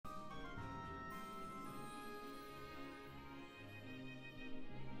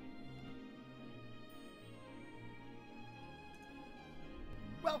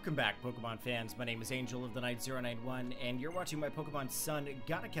Welcome back, Pokemon fans. My name is Angel of the Night 091, and you're watching my Pokemon Sun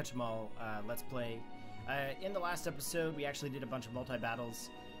Gotta Catch 'Em All Let's Play. In the last episode, we actually did a bunch of multi-battles,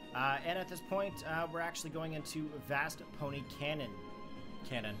 and at this point, we're actually going into Vast Pony Canyon.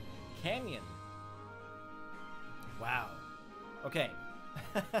 Wow. Okay.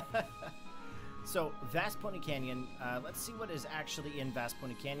 So, Vast Pony Canyon, let's see what is actually in Vast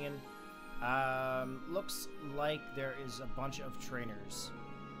Pony Canyon. Looks like there is a bunch of trainers.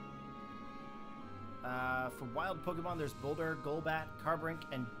 For wild Pokemon, there's Boulder, Golbat, Carbrink,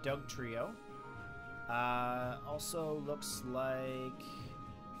 and Dugtrio. Also looks like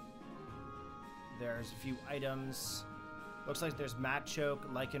there's a few items. Looks like there's Machoke,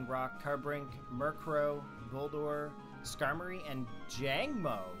 Lycanroc, Carbrink, Murkrow, Boulder, Skarmory, and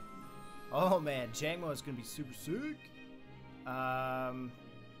Jangmo. Oh man, Jangmo is gonna be super sick. And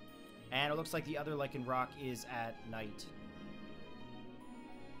it looks like the other Lycanroc is at night.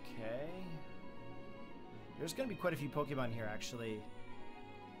 Okay. There's going to be quite a few Pokemon here, actually.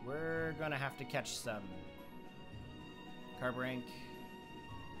 We're going to have to catch some. Carbrink.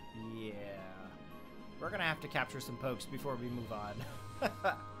 Yeah. We're going to have to capture some Pokes before we move on.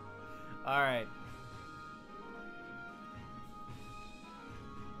 Alright.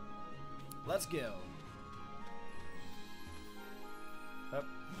 Let's go. Up.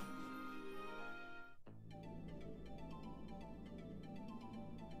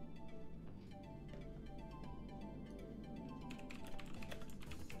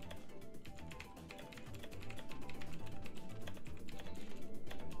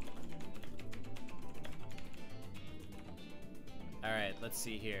 Alright, let's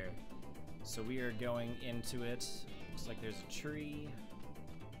see here. So we are going into it. Looks like there's a tree.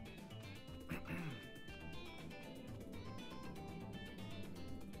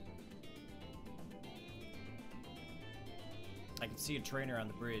 I can see a trainer on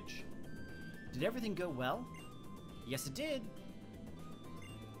the bridge. Did everything go well? Yes, it did.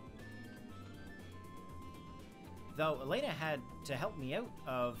 Though Elena had to help me out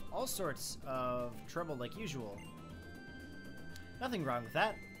of all sorts of trouble like usual. Nothing wrong with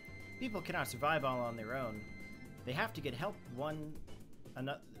that. People cannot survive all on their own. They have to get help one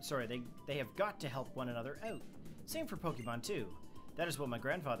another. Sorry, they have got to help one another out. Same for Pokemon too. That is what my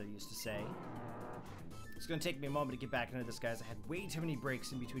grandfather used to say. It's going to take me a moment to get back into this, guys. I had way too many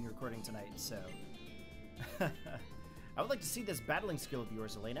breaks in between recording tonight, so. I would like to see this battling skill of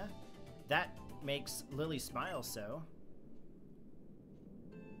yours, Elena. That makes Lily smile so.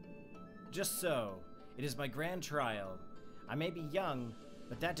 Just so. It is my grand trial. I may be young,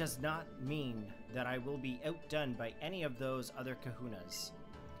 but that does not mean that I will be outdone by any of those other kahunas.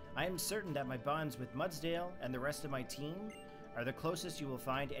 I am certain that my bonds with Mudsdale and the rest of my team are the closest you will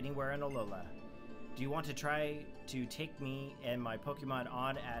find anywhere in Alola. Do you want to try to take me and my Pokemon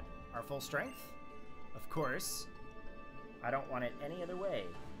on at our full strength? Of course. I don't want it any other way.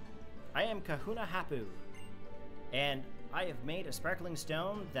 I am Kahuna Hapu, and I have made a sparkling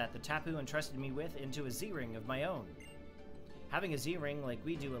stone that the Tapu entrusted me with into a Z-ring of my own. Having a Z-ring like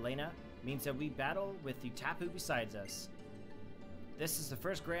we do, Elena, means that we battle with the Tapu besides us. This is the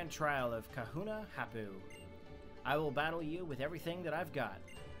first grand trial of Kahuna Hapu. I will battle you with everything that I've got.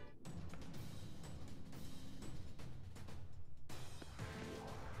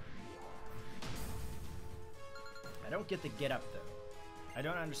 I don't get the get up though. I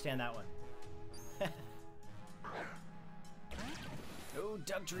don't understand that one. Oh,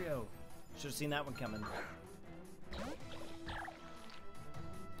 Dugtrio. Should have seen that one coming.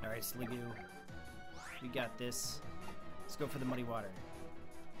 Alright, Sliggoo. We got this. Let's go for the muddy water.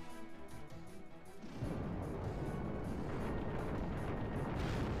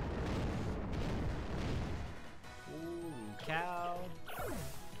 Holy cow.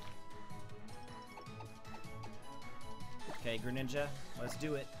 Okay, Greninja, let's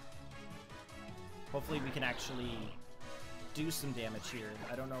do it. Hopefully we can actually do some damage here.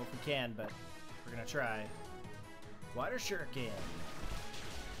 I don't know if we can, but we're gonna try. Water Shuriken.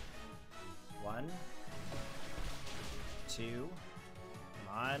 1, 2,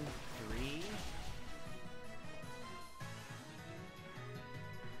 come on, 3.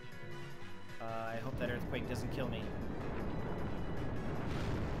 I hope that earthquake doesn't kill me.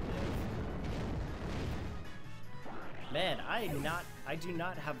 Man, I do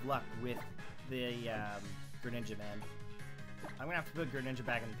not have luck with the Greninja, man. I'm gonna have to put Greninja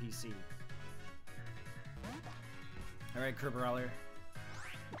back in the PC. Alright, Crabrawler.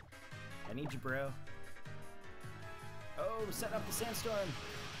 I need you, bro. Oh, set up the sandstorm!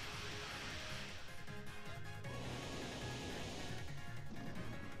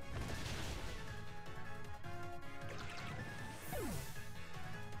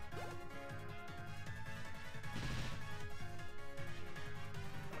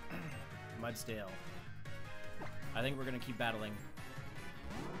 Mudsdale. I think we're gonna keep battling.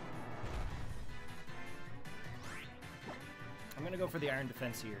 I'm gonna go for the Iron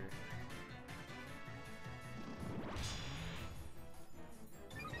Defense here.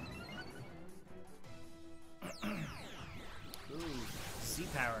 Ooh,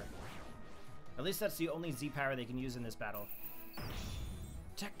 Z-Power. At least that's the only Z-Power they can use in this battle.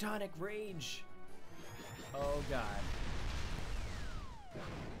 Tectonic Rage! Oh god.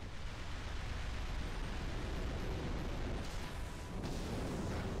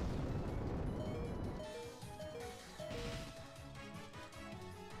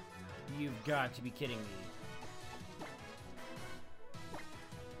 You've got to be kidding me.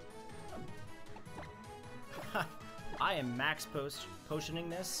 I am max potioning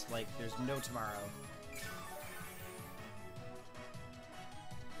this like there's no tomorrow.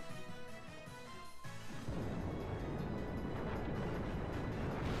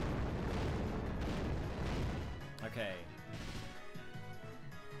 Okay.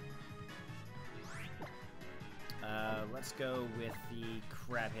 Let's go with the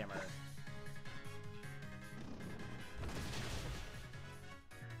Crab Hammer.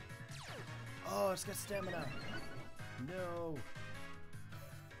 Oh, it's got stamina. No.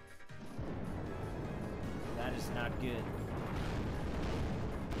 That is not good.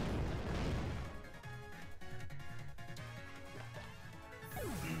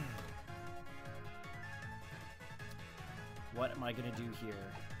 What am I gonna do here?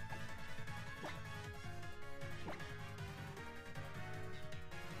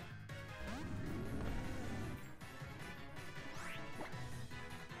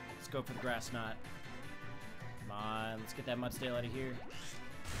 Let's go for the Grass Knot. Come on, let's get that Mudsdale out of here.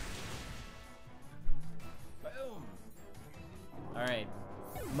 Boom! Alright,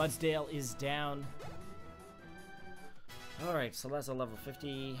 Mudsdale is down. Alright, Celeste level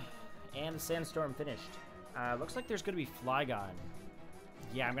 50, and the Sandstorm finished. Looks like there's gonna be Flygon.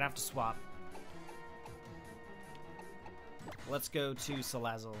 Yeah, I'm gonna have to swap. Let's go to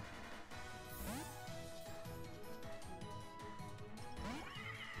Salazzle.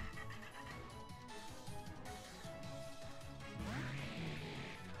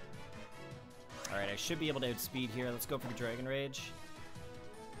 Alright, I should be able to outspeed here. Let's go for the Dragon Rage.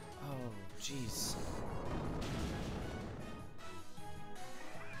 Oh, jeez.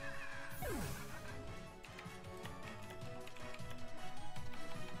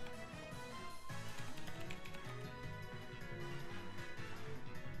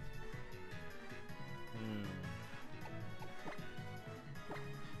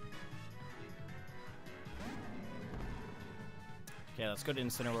 Okay, let's go to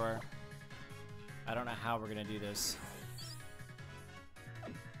Incineroar. I don't know how we're gonna do this.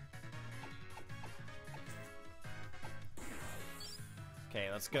 Okay,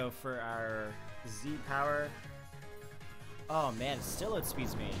 let's go for our Z-Power. Oh man, it still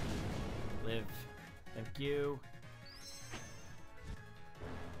outspeeds me. Live. Thank you.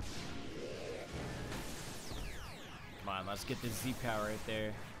 Come on, let's get this Z-Power right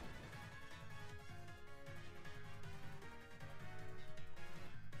there.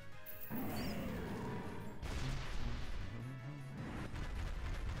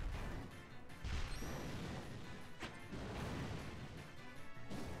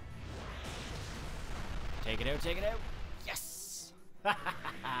 Take it out, take it out. Yes!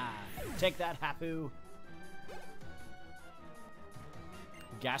 Take that, Hapu.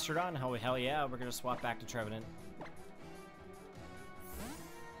 Gastrodon? Oh, hell yeah, we're gonna swap back to Trevenant.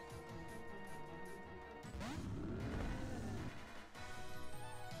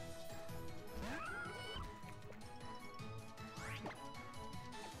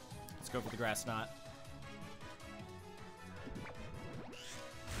 Let's go for the Grass Knot.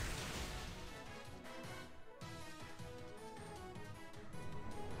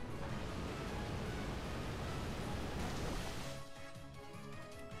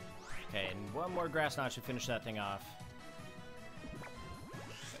 Okay, and one more Grass Knot should finish that thing off.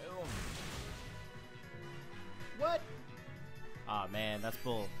 Boom. What? Aw, man, that's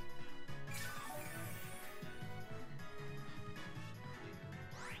bull.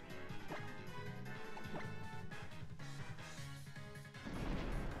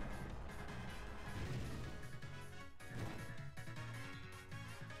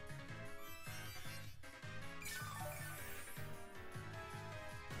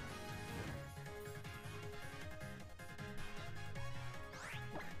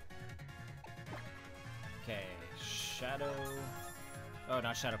 Okay, Shadow... Oh,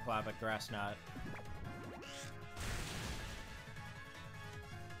 not Shadow Claw, but Grass Knot.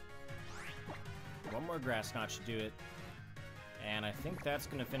 One more Grass Knot should do it. And I think that's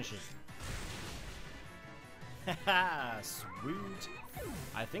gonna finish it. Haha, sweet.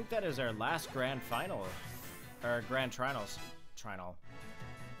 I think that is our last grand final. Or grand trinals. Trinal.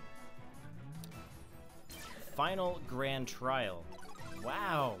 Final grand trial.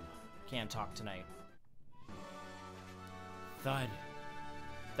 Wow. Can't talk tonight. Thud.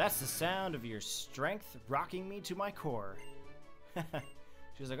 That's the sound of your strength rocking me to my core.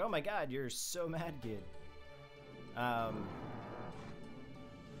 She was like, oh my god, you're so mad, kid. Oh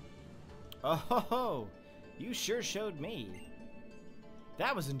ho ho! You sure showed me.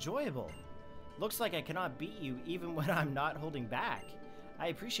 That was enjoyable. Looks like I cannot beat you even when I'm not holding back. I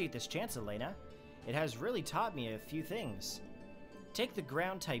appreciate this chance, Elena. It has really taught me a few things. Take the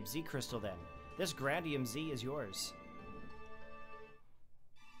ground type Z crystal then. This Grandium Z is yours.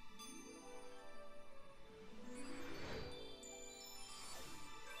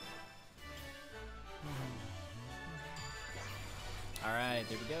 Alright,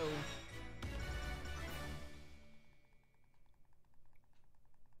 there we go.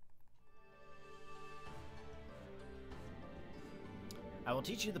 I will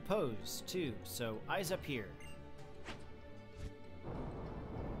teach you the pose, too, so eyes up here.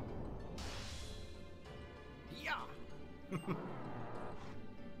 Yeah!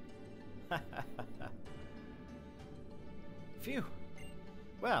 Phew.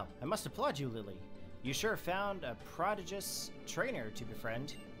 Well, I must applaud you, Lily. You sure found a prodigious trainer to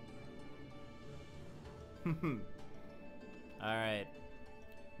befriend. Alright.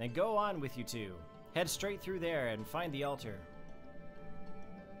 Then go on with you two. Head straight through there and find the altar.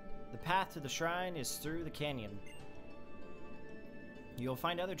 The path to the shrine is through the canyon. You'll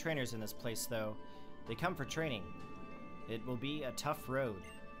find other trainers in this place, though. They come for training. It will be a tough road.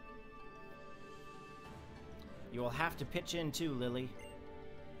 You will have to pitch in too, Lily.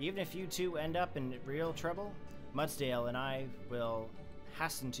 Even if you two end up in real trouble, Mudsdale and I will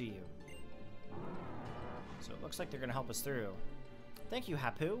hasten to you. So it looks like they're gonna help us through. Thank you,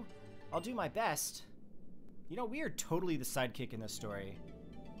 Hapu. I'll do my best. You know, we are totally the sidekick in this story.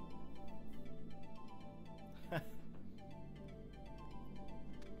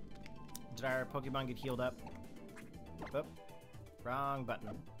 Did our Pokemon get healed up? Oop. Wrong button.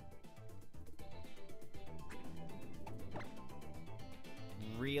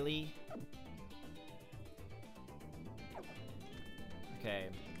 Really? Okay.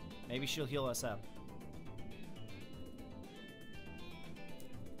 Maybe she'll heal us up.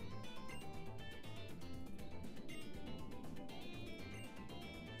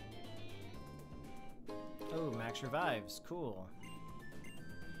 Oh, Max revives. Cool.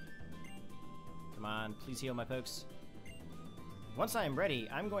 Come on, please heal my pokes. Once I am ready,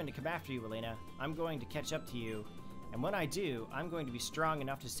 I'm going to come after you, Elena. I'm going to catch up to you. And when I do, I'm going to be strong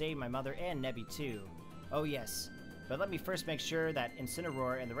enough to save my mother and Nebby too. Oh yes, but let me first make sure that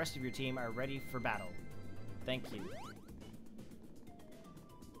Incineroar and the rest of your team are ready for battle. Thank you.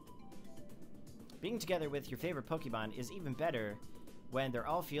 Being together with your favorite Pokemon is even better when they're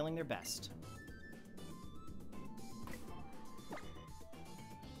all feeling their best.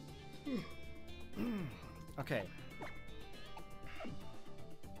 Okay.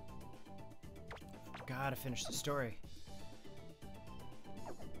 Gotta finish the story.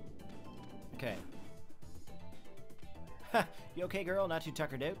 Okay. Ha! You okay, girl? Not too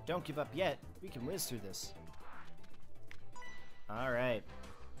tuckered out? Don't give up yet. We can whiz through this. Alright.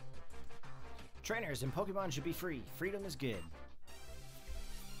 Trainers and Pokemon should be free. Freedom is good.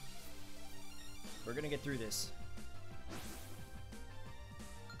 We're gonna get through this.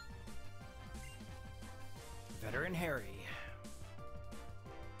 Veteran Harry.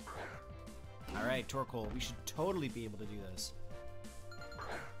 Alright, Torkoal, we should totally be able to do this.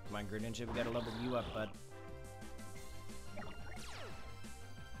 Come on, Greninja, we gotta level you up, bud.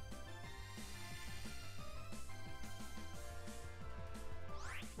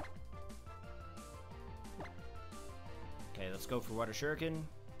 Okay, let's go for Water Shuriken.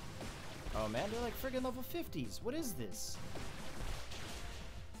 Oh man, they're like friggin' level 50s. What is this?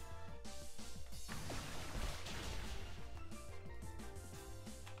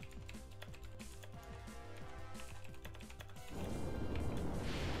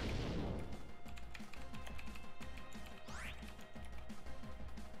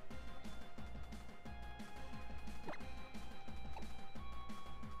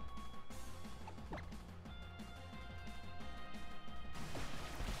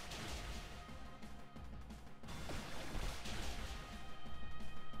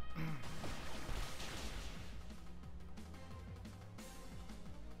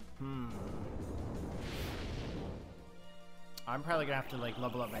 I'm probably gonna have to like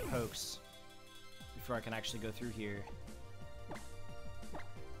level up my pokes before I can actually go through here.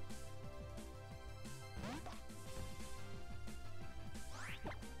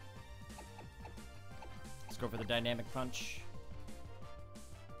 go for the dynamic punch.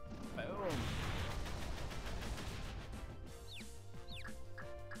 Boom.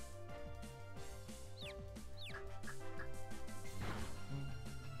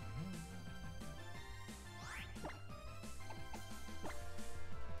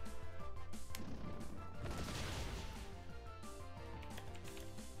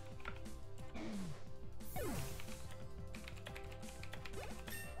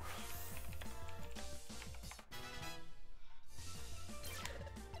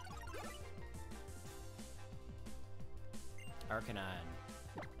 Arcanine.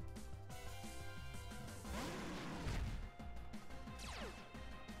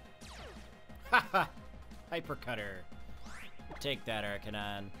 Haha! Hypercutter. Take that,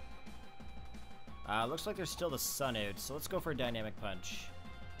 Arcanine. Looks like there's still the sun out, so let's go for a dynamic punch.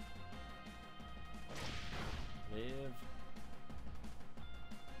 Live.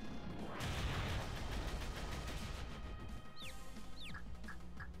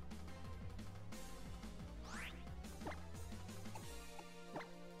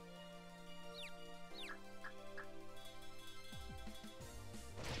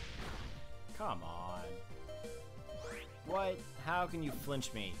 Come on. What? How can you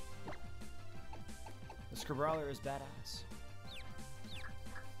flinch me? The Scribbler is badass.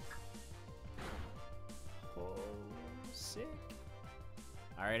 Oh, sick.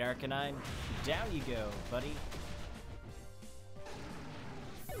 Alright, Arcanine. Down you go, buddy.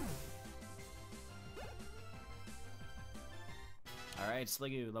 Alright,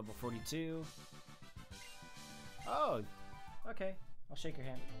 Sliggoo, level 42. Oh, okay. I'll shake your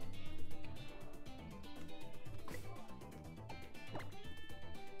hand.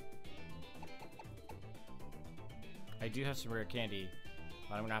 I do have some rare candy,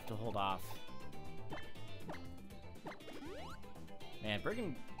 but I'm gonna have to hold off. Man,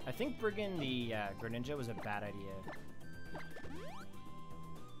 I think bringing the Greninja was a bad idea.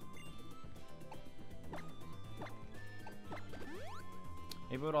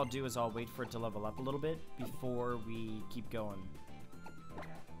 Maybe what I'll do is I'll wait for it to level up a little bit before we keep going.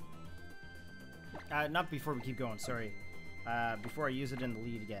 Not before we keep going, sorry. Before I use it in the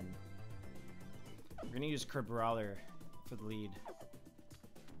lead again. We're gonna use Crabrawler for the lead.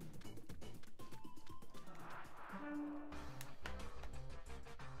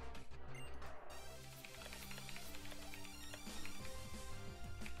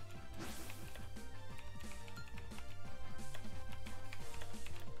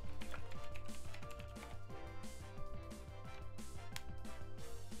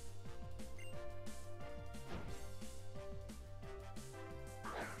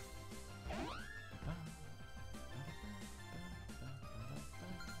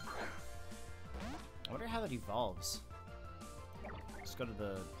 I wonder how that evolves. Let's go to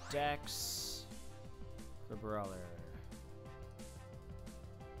the Dex. Crabrawler.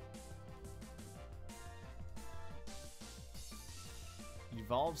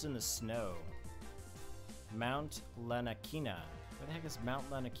 Evolves in the snow. Mount Lanakina. Where the heck is Mount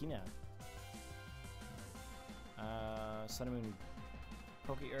Lanakina? Sun and Moon.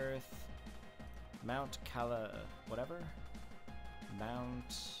 Poke Earth. Mount Kala. Whatever.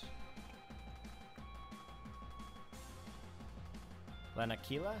 Mount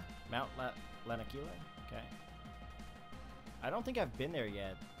Lanakila? Mount Lanakila? Okay. I don't think I've been there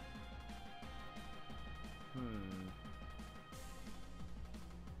yet.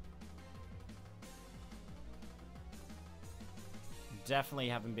 Definitely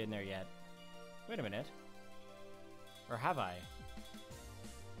haven't been there yet. Wait a minute. Or have I?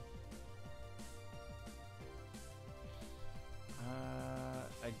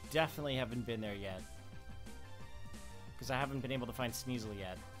 I definitely haven't been there yet. Because I haven't been able to find Sneasel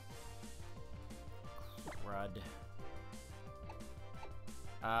yet. Crud.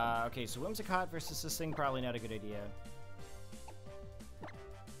 Okay, so Whimsicott versus this thing, probably not a good idea.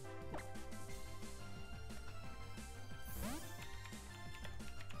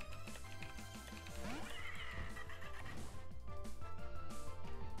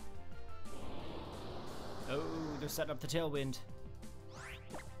 Oh, they're setting up the Tailwind.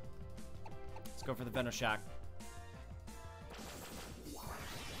 Let's go for the Venoshock.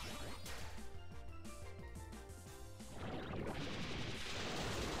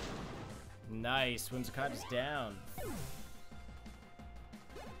 Nice, Whimsicott is down.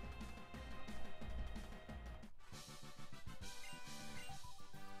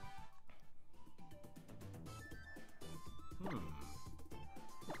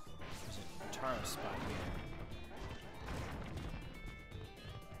 There's a Taro spot here.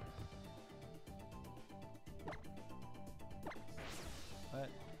 What?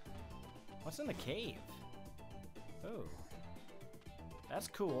 What's in the cave?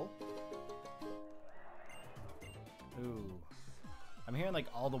 That's cool. Ooh. I'm hearing like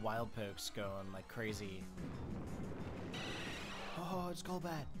all the wild pokes going like crazy. Oh, it's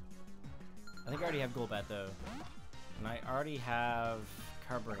Golbat. I think I already have Golbat though. And I already have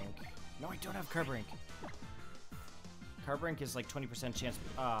Carbrink. No, I don't have Carbrink. Carbrink is like 20% chance.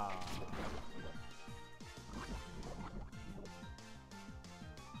 Ah.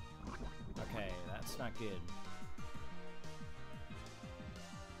 Okay, that's not good.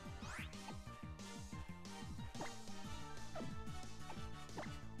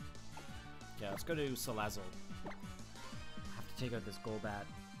 Yeah, let's go to Salazzle. I have to take out this Golbat.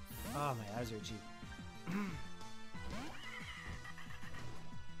 Oh, my eyes are itchy.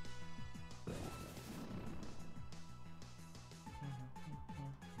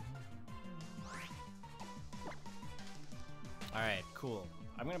 Alright, cool.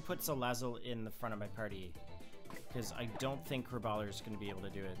 I'm gonna put Salazzle in the front of my party, because I don't think Kraballer's gonna be able to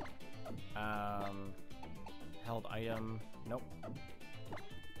do it. Held item. Nope.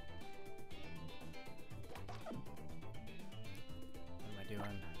 What am I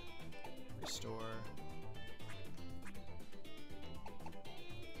doing? Restore.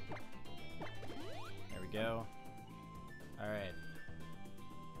 There we go. Alright.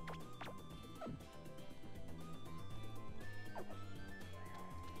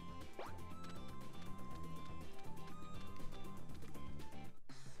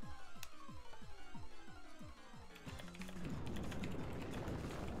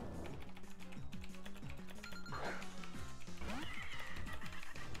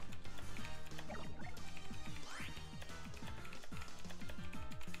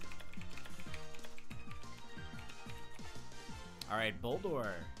 Alright,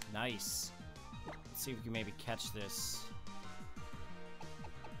 Boldor. Nice. Let's see if we can maybe catch this.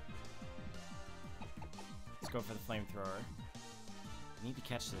 Let's go for the flamethrower. I need to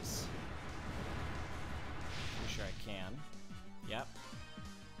catch this. Pretty sure I can. Yep.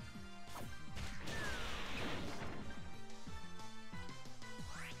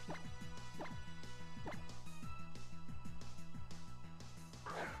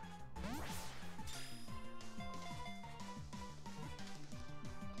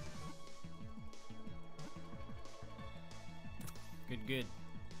 Good, good.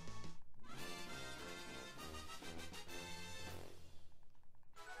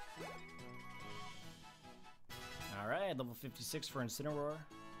 Alright, level 56 for Incineroar.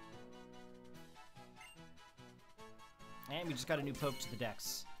 And we just got a new poke to the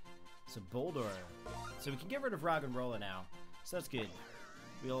Dex. So Boldor. So we can get rid of Roggenrola now. So that's good.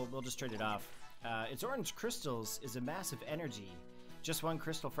 We'll just trade it off. Its orange crystals is a massive energy. Just one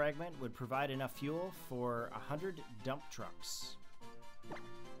crystal fragment would provide enough fuel for 100 dump trucks.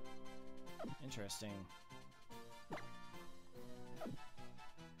 Interesting.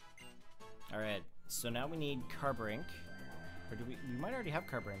 Alright, so now we need Carbrink. Or do we might already have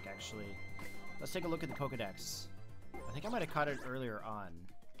Carbrink, actually. Let's take a look at the Pokedex. I think I might have caught it earlier on.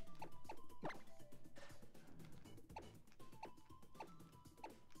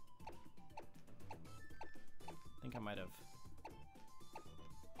 I think I might have.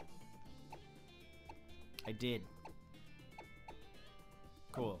 I did.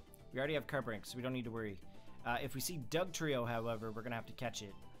 Cool. We already have Carbrink, so we don't need to worry. If we see Dugtrio, however, we're gonna have to catch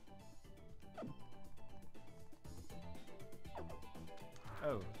it.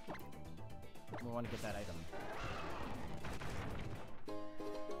 Oh. We want to get that item.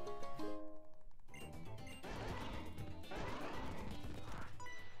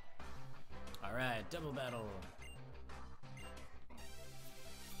 Alright, double battle.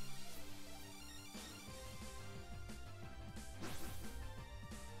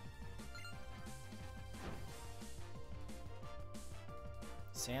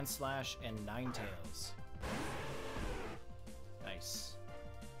 Sandslash and Ninetales. Nice.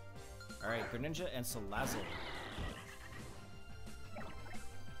 Alright, Greninja and Salazzle.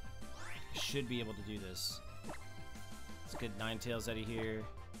 Should be able to do this. Let's get Ninetales out of here.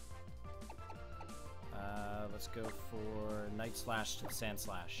 Let's go for Night Slash to the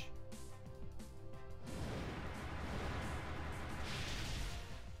Sandslash.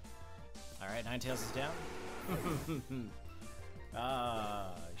 Alright, Ninetales is down.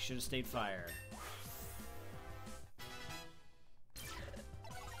 Should have stayed fire.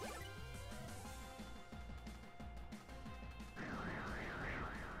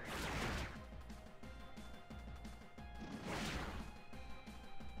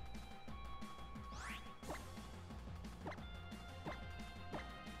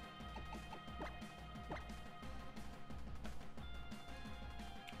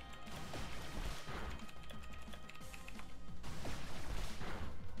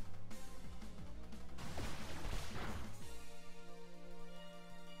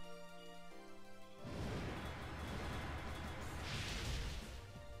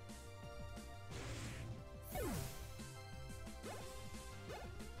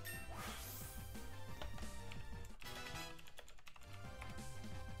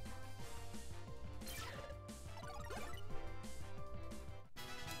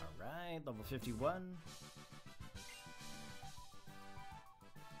 Level 51.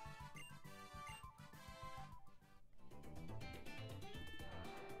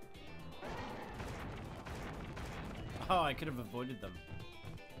 Oh, I could have avoided them.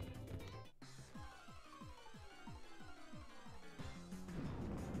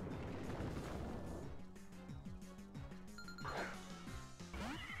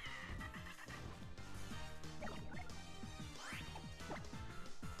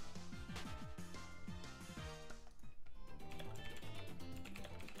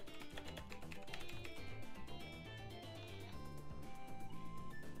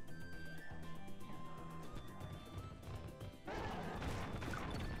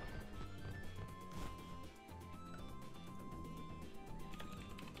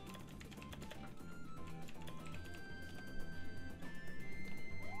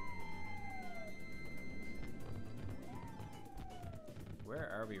 Where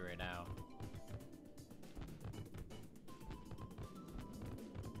are we right now?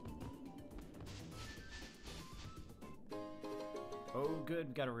 Oh,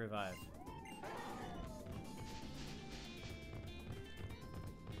 good. Gotta revive.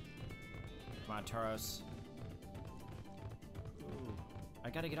 Come on, Tauros. Ooh, I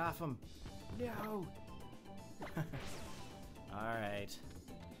gotta get off him. No! Alright.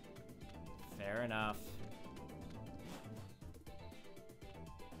 Fair enough.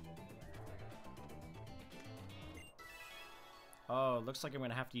 Oh, it looks like I'm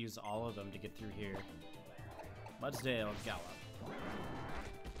gonna have to use all of them to get through here. Mudsdale, Gallop.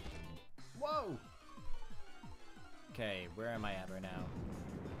 Whoa! Okay, where am I at right now?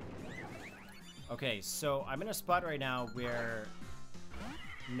 Okay, so I'm in a spot right now where...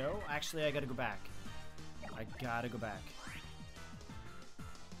 No, actually I gotta go back. I gotta go back.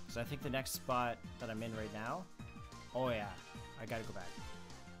 So I think the next spot that I'm in right now... Oh yeah, I gotta go back.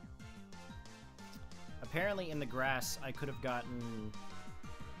 Apparently in the grass, I could have gotten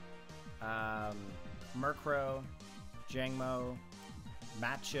Murkrow, Jangmo,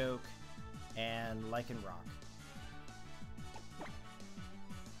 Machoke, and Lycanroc.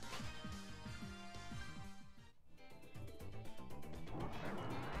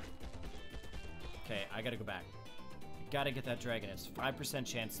 Okay, I gotta go back. Gotta get that dragon. It's 5%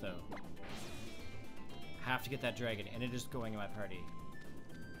 chance though. Have to get that dragon, and it is going in my party.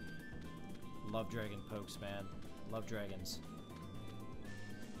 Love dragon pokes, man. Love dragons.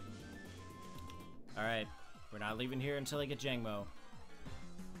 Alright, we're not leaving here until I get Jangmo.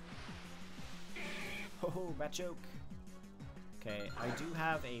 Oh, Machoke. Okay, I do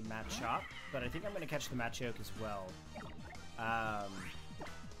have a Machop, but I think I'm gonna catch the Machoke as well. I'm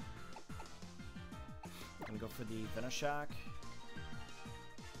gonna go for the Venoshock.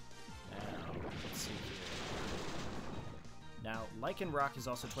 And let's see here. Now, Lycanroc is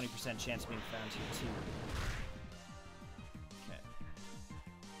also 20% chance of being found here too. Okay.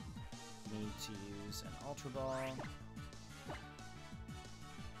 Need to use an Ultra Ball.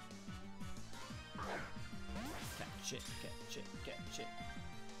 Catch it, catch it, catch it.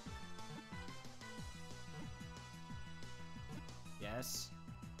 Yes.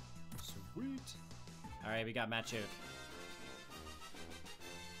 Sweet. Alright, we got Machoke.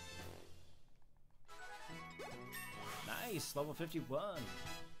 Nice, level 51.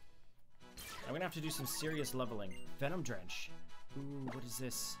 I'm gonna have to do some serious leveling. Venom Drench. Ooh, what is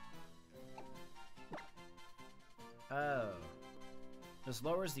this? Oh. This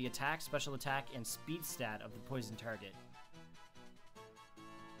lowers the attack, special attack, and speed stat of the poison target.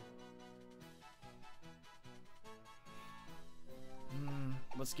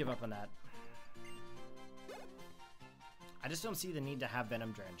 Let's give up on that. I just don't see the need to have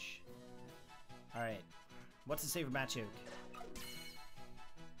Venom Drench. Alright. What's to say for Machoke?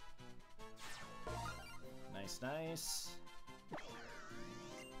 Nice, nice.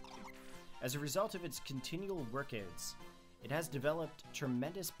 As a result of its continual workouts, it has developed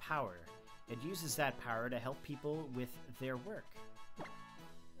tremendous power. It uses that power to help people with their work.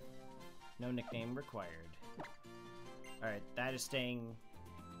 No nickname required. Alright, that is staying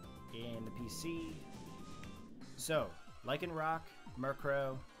in the PC. So, Lycanroc,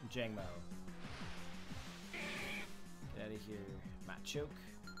 Murkrow, Jangmo. Get out of here, Machoke.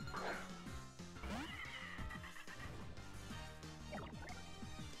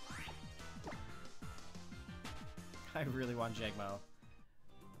 I really want Jangmo.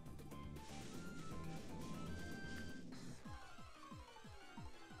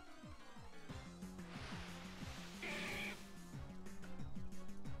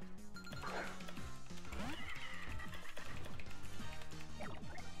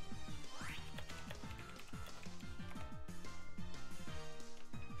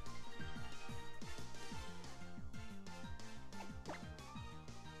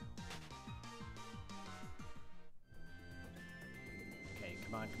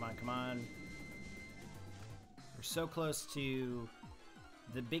 come on, come on. We're so close to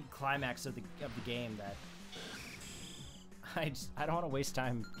the big climax of the game that I don't want to waste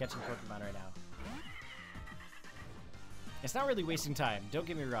time catching Pokemon right now. It's not really wasting time, don't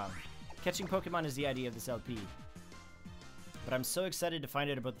get me wrong. Catching Pokemon is the idea of this LP. But I'm so excited to find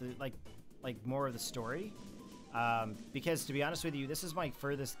out about the like more of the story. Because to be honest with you, this is my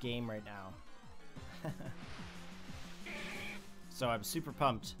furthest game right now. So I'm super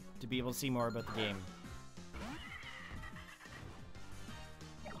pumped to be able to see more about the game.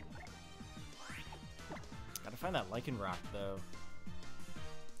 Gotta find that Lichen Rock though.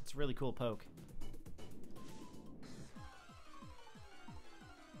 It's a really cool poke.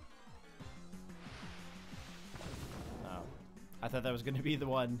 Oh, I thought that was gonna be the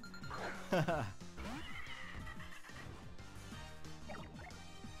one. I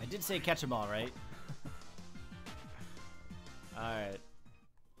did say catch 'em all, right? Alright.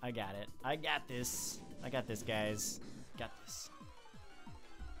 I got it. I got this. I got this, guys. Got this.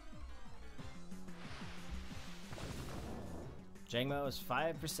 Jangmo is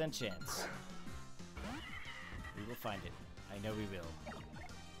 5% chance. We will find it. I know we will.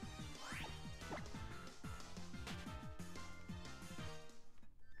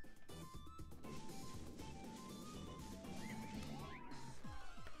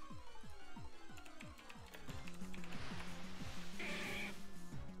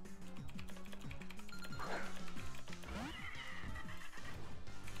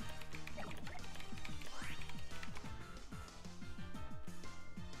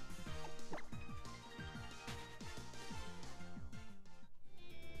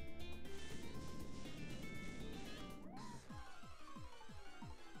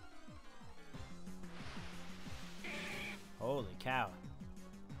 Holy cow.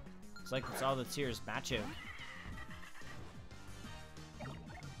 It's like it's all that's here is Macho.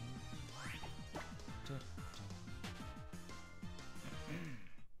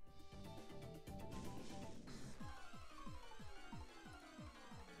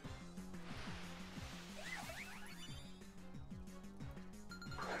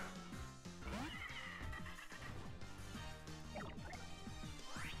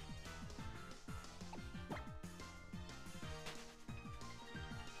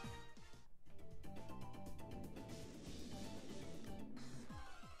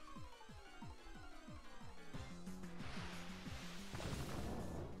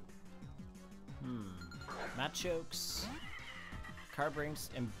 Machokes, Carbrinks,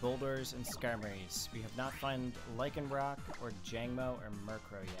 and Boulders and Skarmories. We have not found Lycanroc or Jangmo or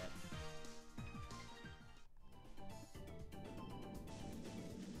Murkrow yet.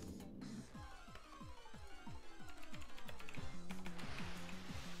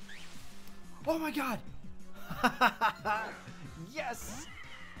 Oh my god! Yes!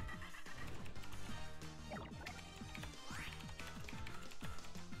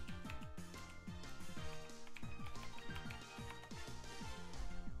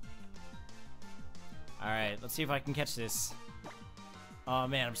 Alright, let's see if I can catch this. Oh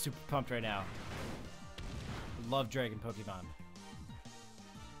man, I'm super pumped right now. Love Dragon Pokemon.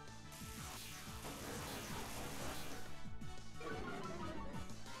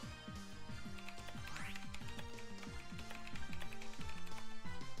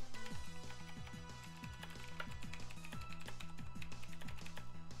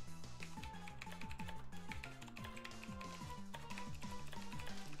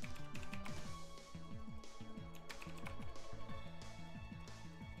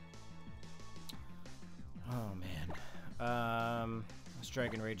 Let's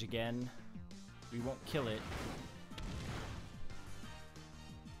Dragon Rage again. We won't kill it.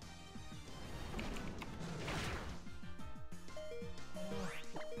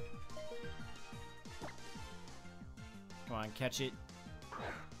 Come on, catch it.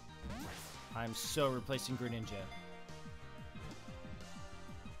 I'm so replacing Greninja.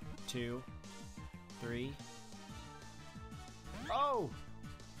 2, 3. Oh!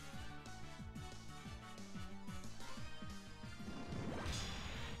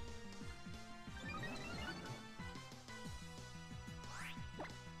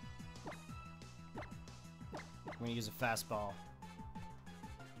 I'm gonna use a fastball.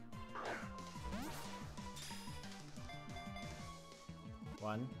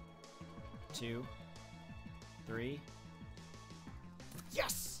 One, 2, 3.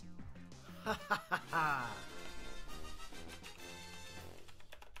 Yes! Ha ha ha ha!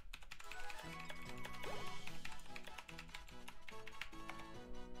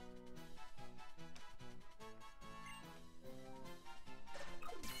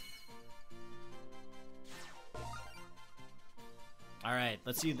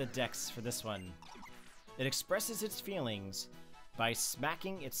 Let's see the dex for this one. It expresses its feelings by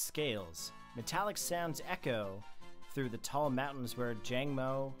smacking its scales. Metallic sounds echo through the tall mountains where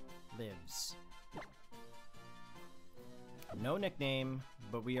Jangmo lives. No nickname,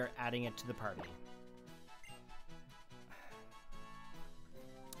 but we are adding it to the party.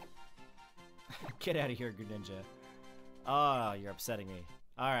 Get out of here, Greninja. Oh, you're upsetting me.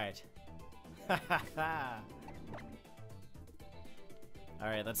 Alright.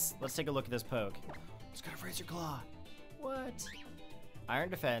 Alright, let's take a look at this poke. It's got a Razor Claw. What?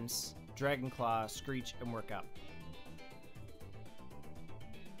 Iron Defense, Dragon Claw, Screech, and Work Up.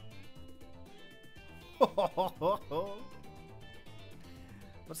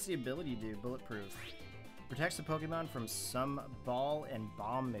 What's the ability do? Bulletproof. Protects the Pokemon from some ball and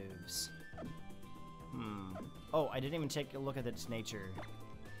bomb moves. Oh, I didn't even take a look at its nature.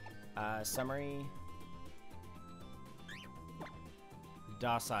 Summary.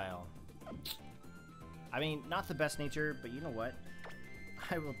 Docile. I mean, not the best nature, but you know what?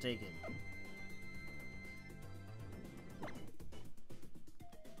 I will take it.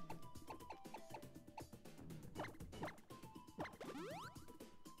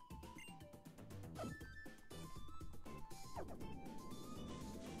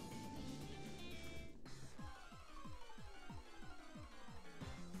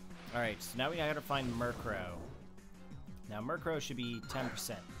 Alright, so now we gotta find Murkrow. Now Murkrow should be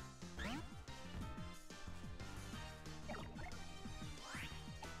 10%.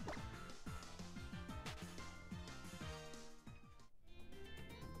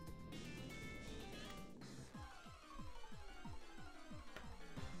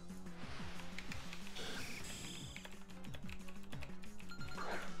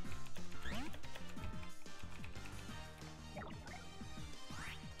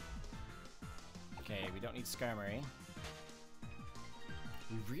 Okay, we don't need Skarmory.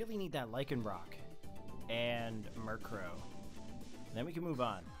 We really need that Lycanroc and Murkrow. Then we can move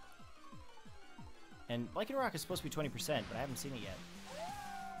on. And Lycanroc is supposed to be 20%, but I haven't seen it yet.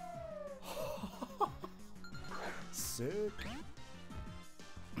 Sick.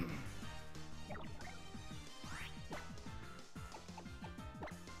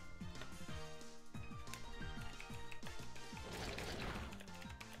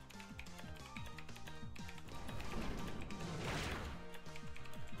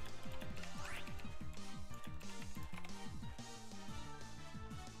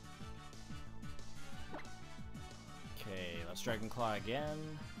 Okay, let's Dragon Claw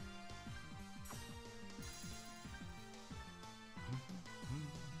again.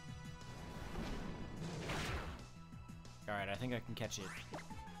 Alright, I think I can catch it.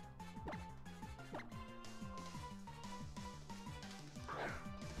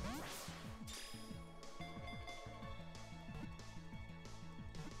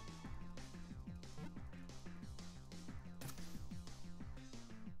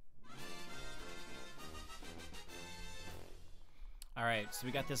 Alright, so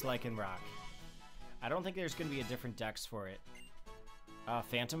we got this Lycanroc. I don't think there's going to be a different dex for it.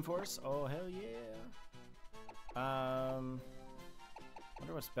 Phantom Force? Oh, hell yeah. Wonder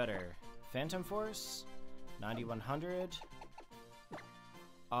what's better. Phantom Force? 9100?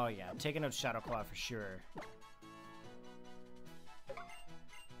 Oh yeah, I'm taking out Shadow Claw for sure.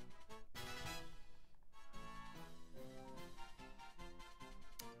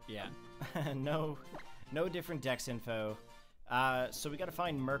 Yeah. No different dex info. So we gotta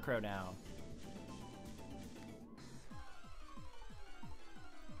find Murkrow now.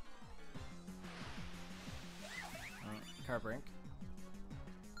 Carbrink.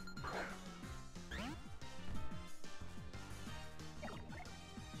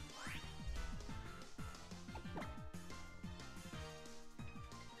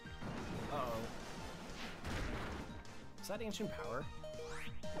 Uh-oh. Is that Ancient Power?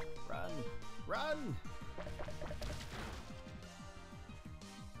 Run! Run!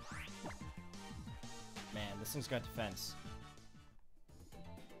 Man, this thing's got defense.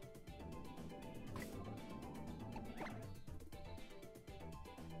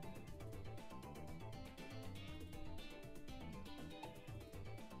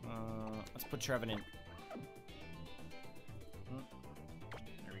 Let's put Trevenant.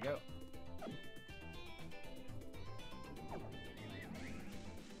 There we go.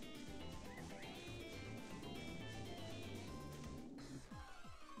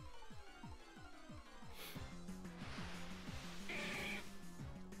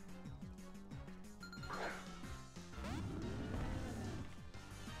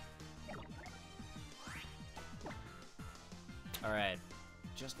 Alright,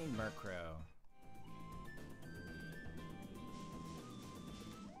 just need Murkrow.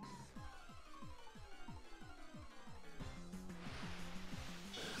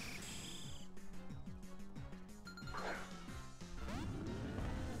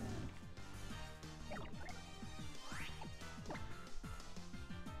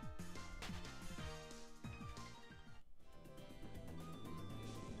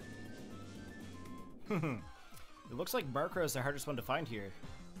 It looks like Murkrow is the hardest one to find here.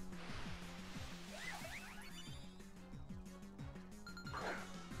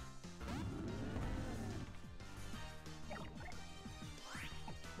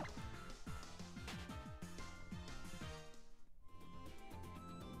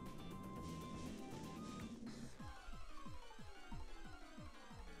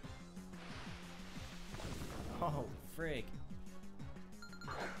 Oh, frig.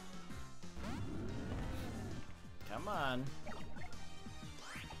 Come on.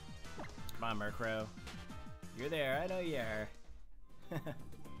 Come on, Murkrow. You're there, I know you are.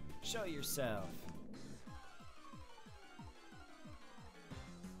 Show yourself.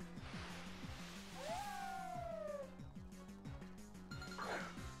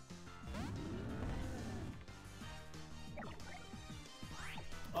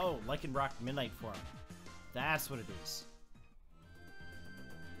 Oh, Lycanroc Midnight Form. That's what it is.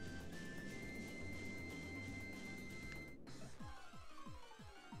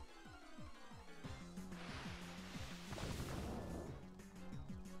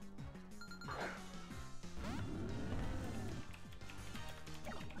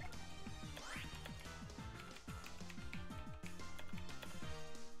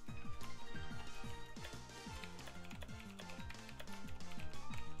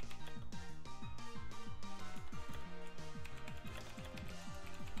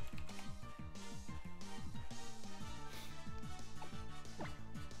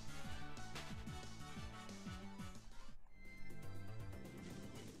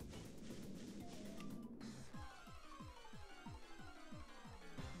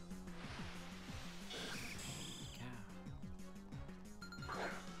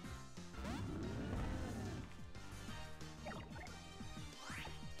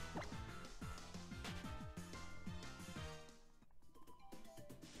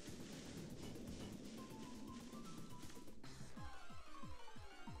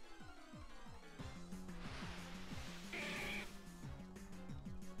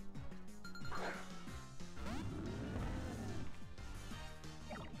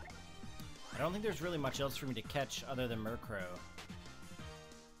 I don't think there's really much else for me to catch other than Murkrow.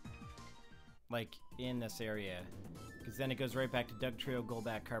 Like, in this area. Because then it goes right back to Dugtrio,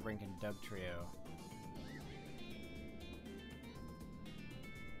 Golbat, Carbrink, and Dugtrio.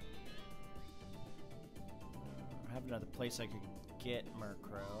 I have another place I could get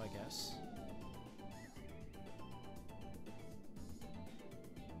Murkrow, I guess.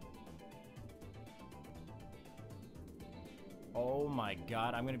 Oh my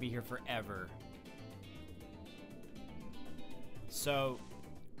god, I'm gonna be here forever. So,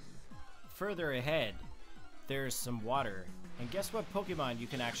 further ahead, there's some water. And guess what Pokemon you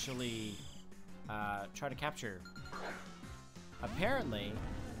can actually try to capture? Apparently,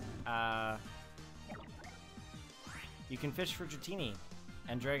 you can fish for Dratini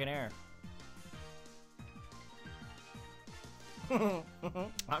and Dragonair.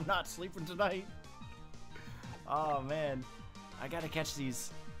 I'm not sleeping tonight. Oh man. I gotta catch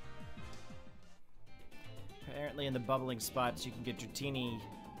these. Apparently in the bubbling spots you can get Dratini.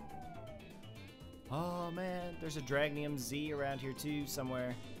 Oh man, there's a Dragnium Z around here too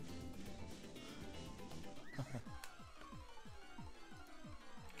somewhere.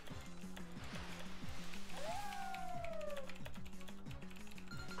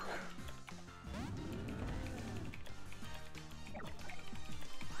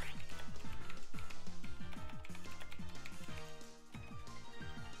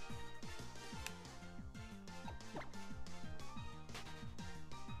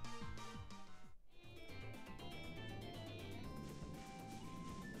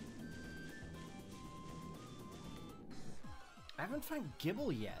 I haven't found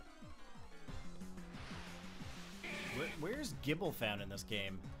Gibble yet. Where's Gibble found in this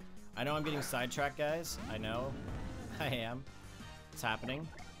game? I know I'm getting sidetracked, guys. I know. I am. It's happening.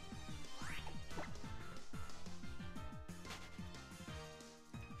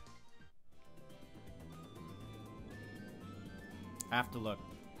 I have to look.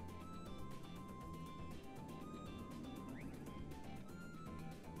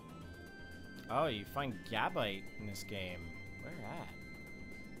 Oh, you find Gabite in this game. Where at?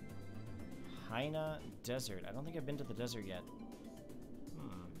 Haina Desert. I don't think I've been to the desert yet.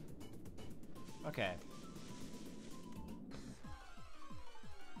 Okay.